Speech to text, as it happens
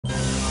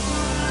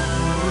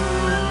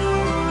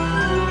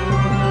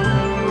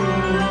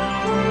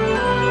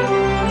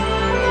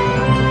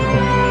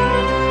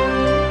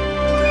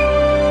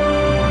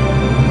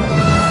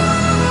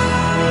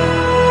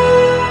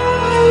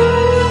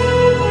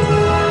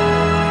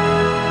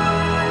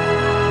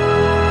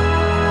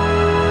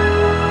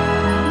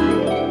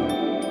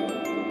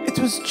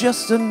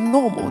just a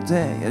normal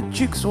day at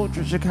Duke's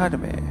Aldrich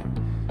Academy.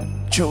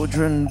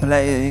 Children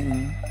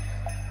playing,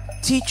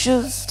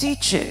 teachers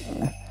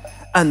teaching,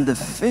 and the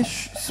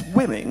fish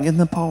swimming in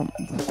the pond.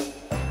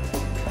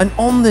 And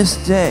on this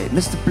day,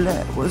 Mr.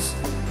 Blair was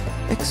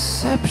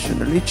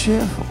exceptionally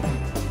cheerful.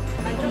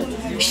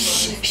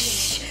 Shh,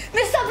 shh!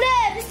 Mr.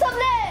 Blair! Mr.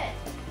 Blair!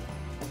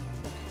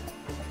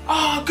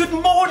 Ah, good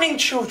morning,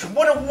 children.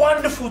 What a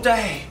wonderful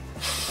day.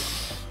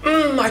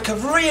 I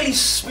can really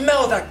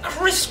smell that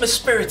Christmas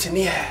spirit in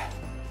the air.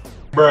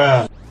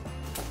 Bruh.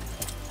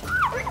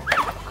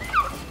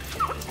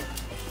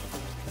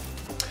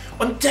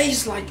 On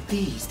days like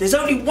these, there's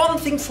only one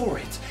thing for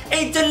it.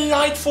 A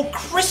delightful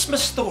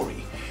Christmas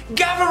story.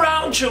 Gather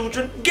round,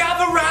 children,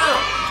 gather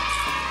round.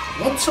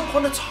 Once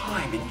upon a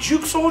time in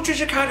Duke's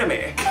Aldrich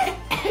Academy.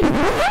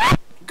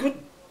 Good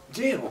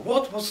dear,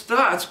 what was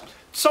that?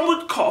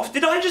 Someone coughed.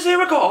 Did I just hear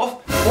a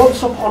cough?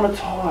 Once upon a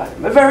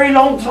time, a very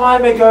long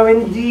time ago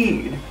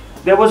indeed,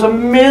 there was a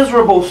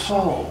miserable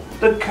soul,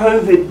 the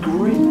COVID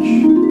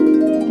Grinch.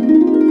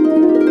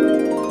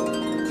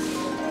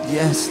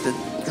 Yes, the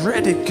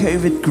dreaded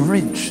COVID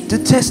Grinch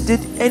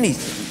detested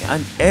anything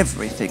and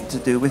everything to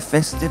do with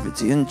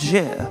festivity and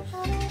cheer.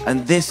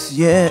 And this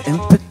year in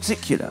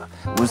particular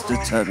was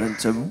determined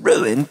to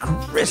ruin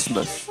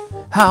Christmas.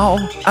 How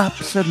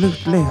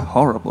absolutely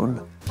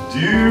horrible.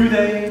 Do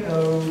they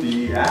know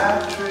the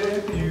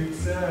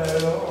attributes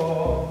at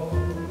all?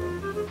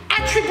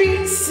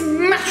 Attributes,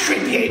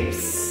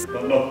 mattributes.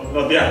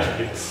 Not the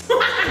attributes.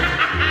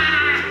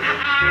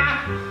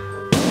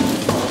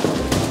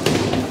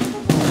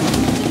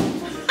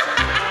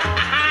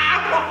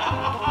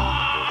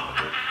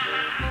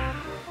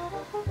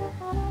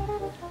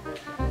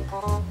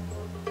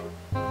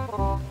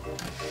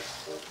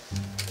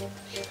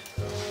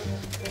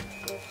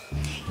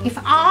 If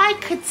I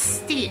could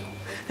steal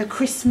the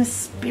Christmas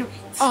spirit.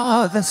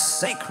 Ah, the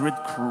sacred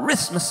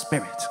Christmas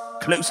spirit,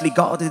 closely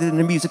guarded in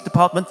the music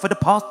department for the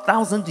past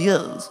 1,000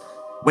 years.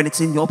 When it's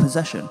in your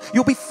possession,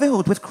 you'll be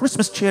filled with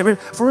Christmas cheer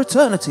for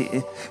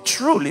eternity.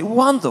 Truly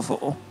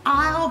wonderful.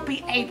 I'll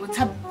be able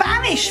to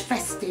banish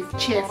festive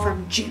cheer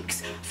from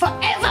Dukes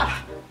forever.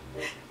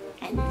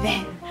 And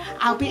then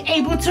I'll be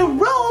able to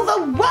rule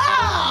the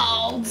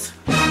world.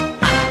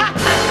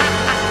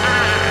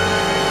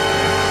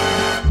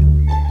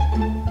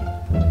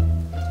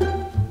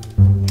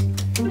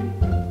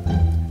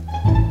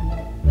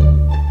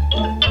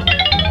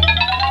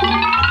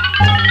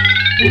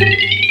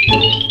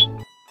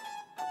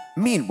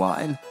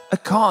 Meanwhile,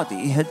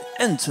 Akadi had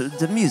entered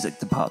the music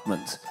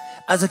department.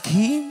 As a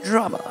keen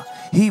drummer,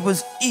 he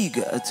was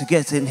eager to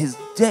get in his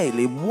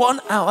daily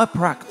 1-hour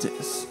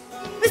practice.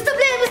 Mr.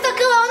 Blair! Mr.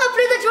 Kill, I wanna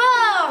play the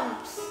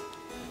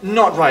drums!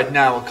 Not right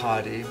now,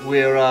 Akadi.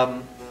 We're,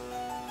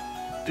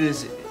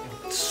 busy.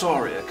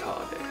 Sorry,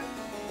 Akadi.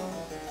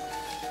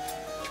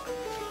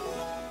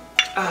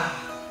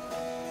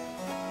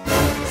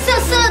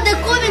 Sir, the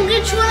COVID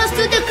Grinch wants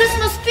to the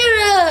Christmas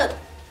spirit!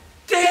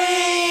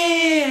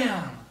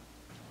 Damn!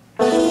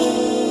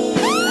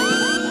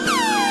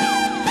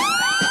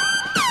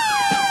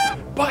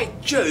 By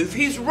Jove,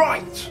 he's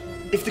right.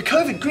 If the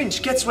COVID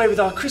Grinch gets away with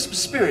our Christmas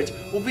spirit,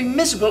 we'll be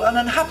miserable and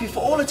unhappy for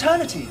all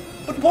eternity.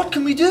 But what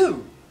can we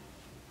do?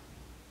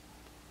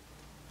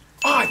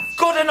 I've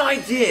got an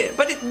idea,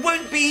 but it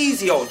won't be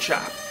easy, old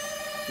chap.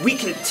 We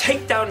can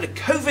take down the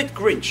COVID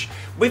Grinch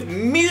with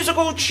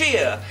musical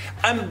cheer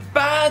and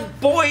bad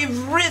boy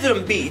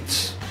rhythm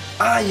beats.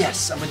 Ah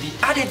yes, and with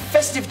the added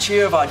festive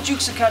cheer of our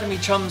Dukes Academy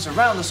chums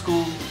around the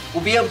school,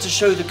 we'll be able to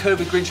show the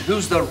COVID Grinch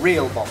who's the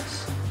real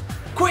boss.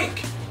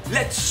 Quick,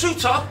 let's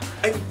suit up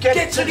and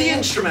get to the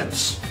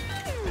instruments.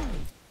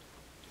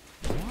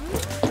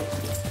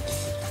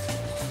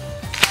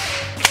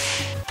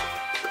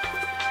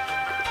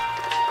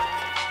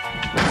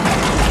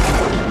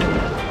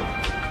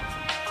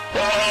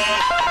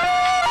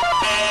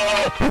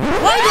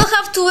 Why do I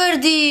have to wear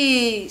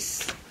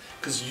this?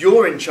 Because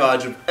you're in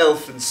charge of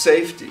elfin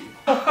safety.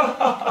 The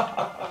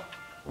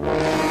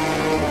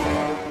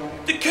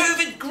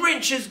COVID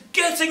Grinch is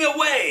getting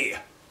away!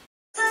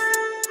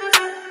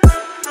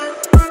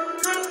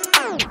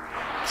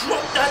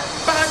 Drop that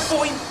bad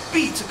boy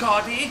beat,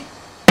 Akadi!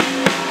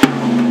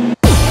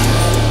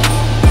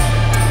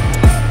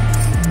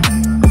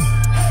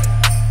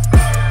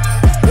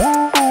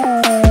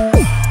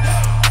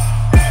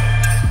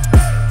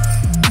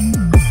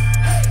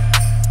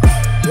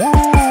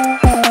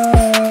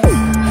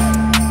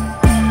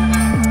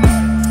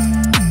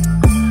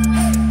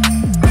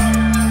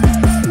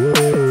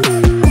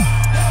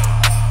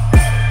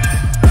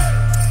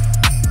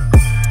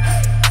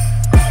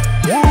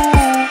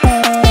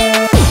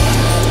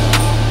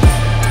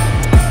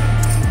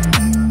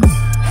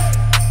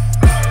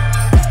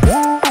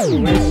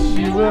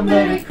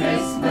 Merry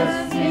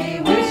Christmas, we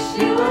wish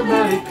you a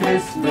Merry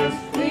Christmas,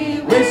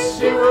 we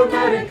wish you a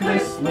Merry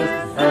Christmas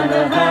and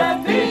a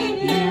Happy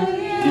New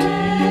Year.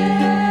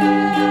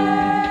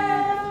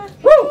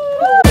 Woo!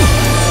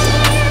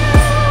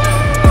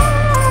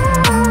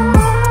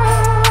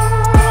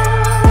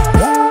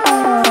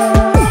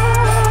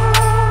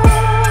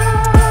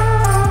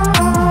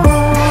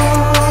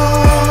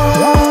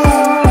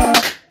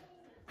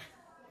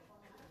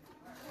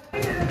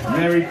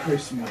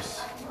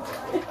 Christmas.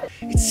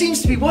 It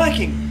seems to be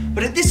working,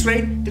 but at this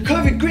rate, the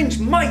COVID Grinch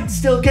might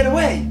still get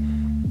away.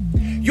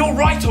 You're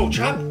right, old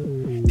chap.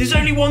 There's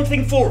only one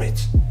thing for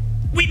it.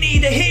 We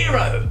need a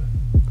hero.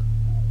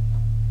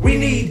 We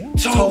need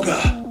Tolga.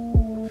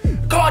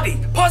 Cardi,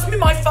 pass me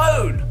my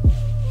phone.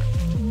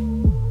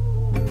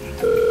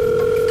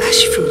 That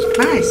she feels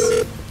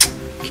nice.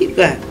 Keep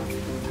that.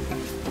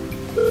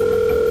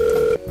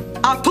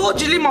 I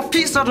told you leave my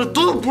pizza at the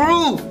door,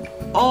 bro.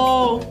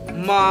 Oh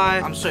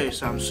my. I'm sorry,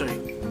 sir. I'm sorry.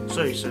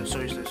 Sorry, sir.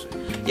 Sorry.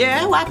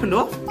 Yeah, what happened,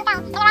 though?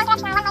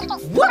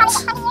 What?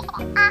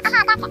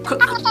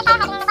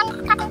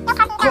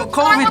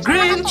 COVID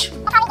Grinch?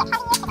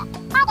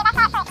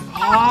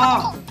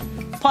 Ah,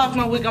 park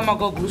my wig and my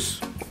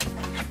goggles.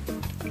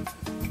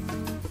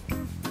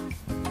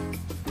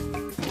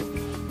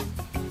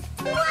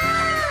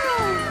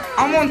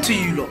 I'm on to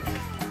you, lot.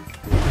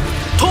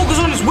 Tolga's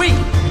on his way.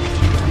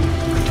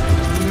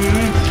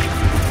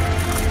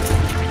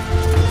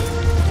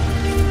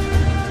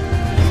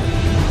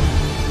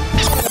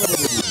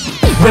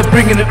 We're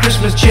bringing a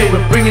Christmas cheer,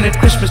 we're bringing a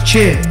Christmas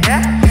cheer.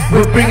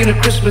 We're bringing a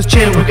Christmas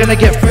cheer, we're gonna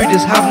get through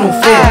this, have no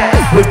fear.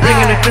 We're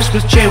bringing a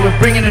Christmas cheer, we're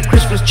bringing a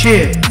Christmas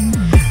cheer.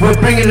 We're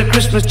bringing a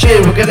Christmas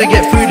cheer, we're gonna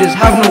get through this,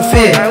 have no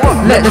fear.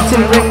 Let the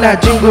tin ring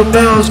like jingle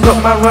bells,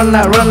 got my run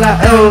like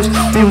elves.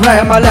 Been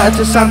writing my letter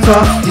to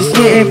Santa, this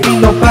year ain't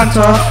been no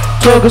banter.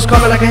 Tolga's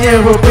coming like a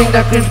hero, bring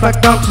that Grinch back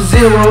down to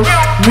zero.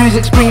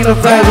 Music's bringing a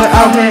vibe, we're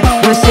out here,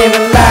 we're saving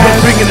lives.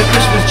 We're bringing a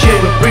Christmas cheer,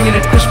 we're bringing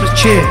a Christmas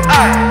cheer.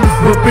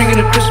 We're bringing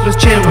a Christmas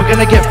cheer, we're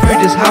gonna get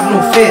through this, have no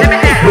fear.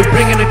 We're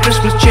bringing a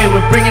Christmas cheer,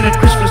 we're bringing a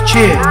Christmas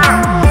cheer.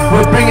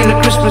 We're bringing a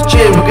Christmas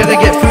cheer, we're gonna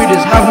get through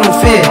this, have no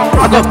fear.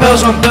 I got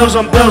bells on,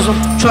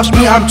 trust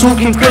me, I'm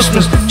talking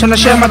Christmas. Tryna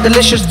share my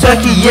delicious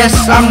turkey,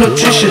 yes, I'm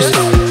nutritious.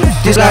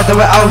 This life that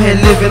we're out here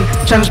living,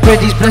 trying to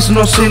spread these blessings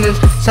on sinners,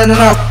 sending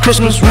out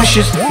Christmas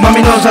wishes.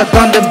 Mommy knows I've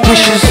done them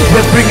dishes.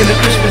 We're bringing a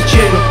Christmas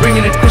cheer, we're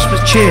bringing a Christmas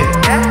cheer.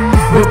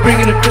 We're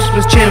bringing a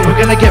Christmas cheer, we're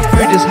gonna get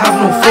through this, have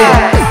no fear.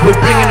 We're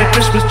bringing a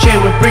Christmas cheer,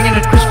 we're bringing a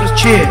Christmas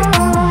cheer.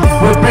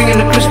 We're bringing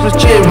a Christmas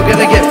cheer, we're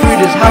gonna get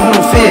through this, have no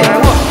fear.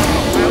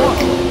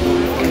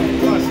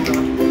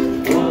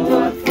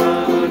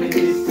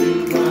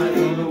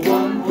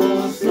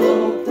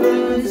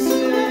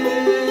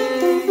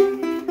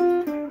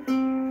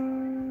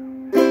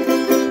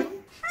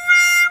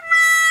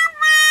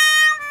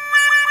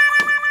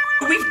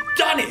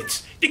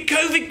 The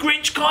COVID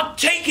Grinch can't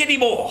take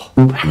anymore!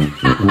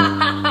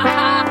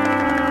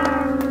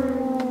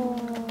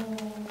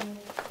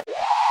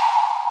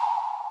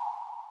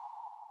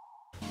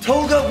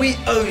 Tolga, we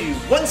owe you.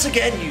 Once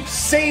again, you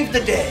saved the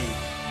day.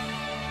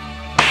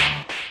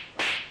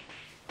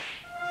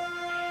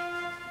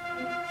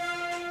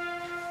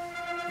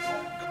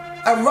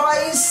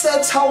 Arise,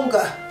 Sir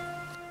Tolga.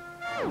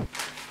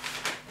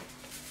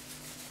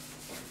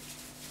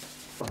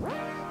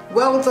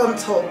 Well done,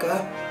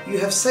 Tolga. You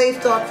have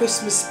saved our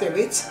Christmas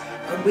spirit,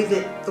 and with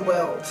it, the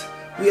world.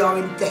 We are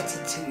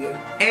indebted to you.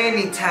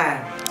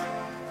 Anytime.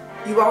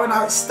 You are an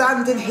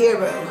outstanding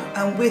hero,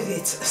 and with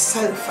it,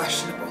 so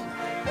fashionable.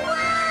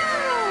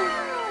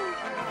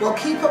 Well,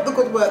 keep up the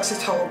good work, Sir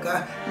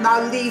Tolga.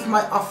 Now leave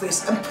my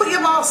office and put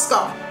your mask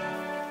on.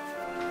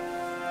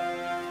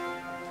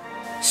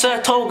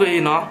 Sir Tolga,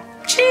 you know.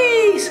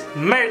 Jeez!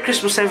 Merry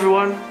Christmas,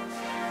 everyone.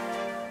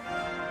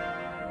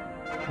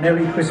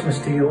 Merry Christmas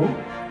to you all,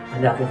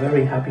 and have a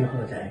very happy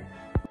holiday.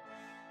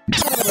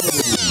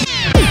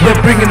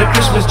 We're bringing a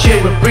Christmas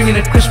cheer, we're bringing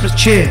a Christmas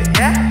cheer.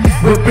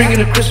 We're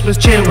bringing a Christmas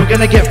cheer, we're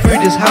gonna get through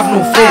this, have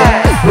no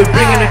fear. We're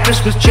bringing a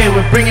Christmas cheer,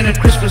 we're bringing a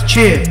Christmas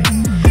cheer.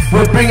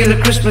 We're bringing a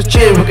Christmas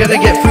cheer, we're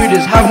gonna get through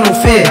this, have no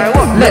fear.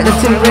 Let the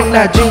tin ring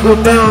like jingle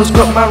bells,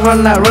 got my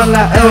run like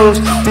elves.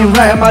 Been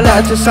writing my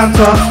letter to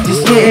Santa,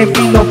 this year ain't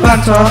been no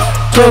banter.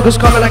 Tolga's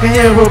coming like a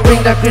hero,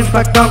 bring that Grinch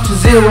back down to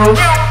zero.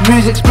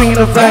 Music's bringing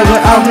a vibe,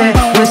 we're out here,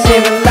 we're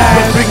saving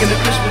lives. We're bringing a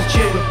Christmas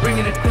cheer, we're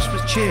bringing a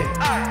Christmas cheer.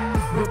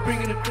 We're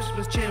bringing a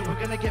Christmas cheer, we're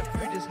gonna get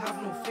through this,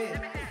 have no fear.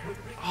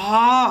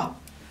 Ah,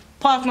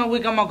 park my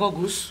wig and my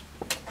goggles.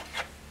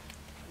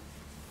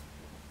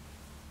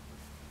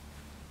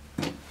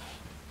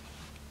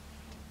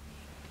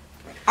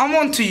 I'm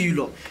on to you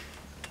lot.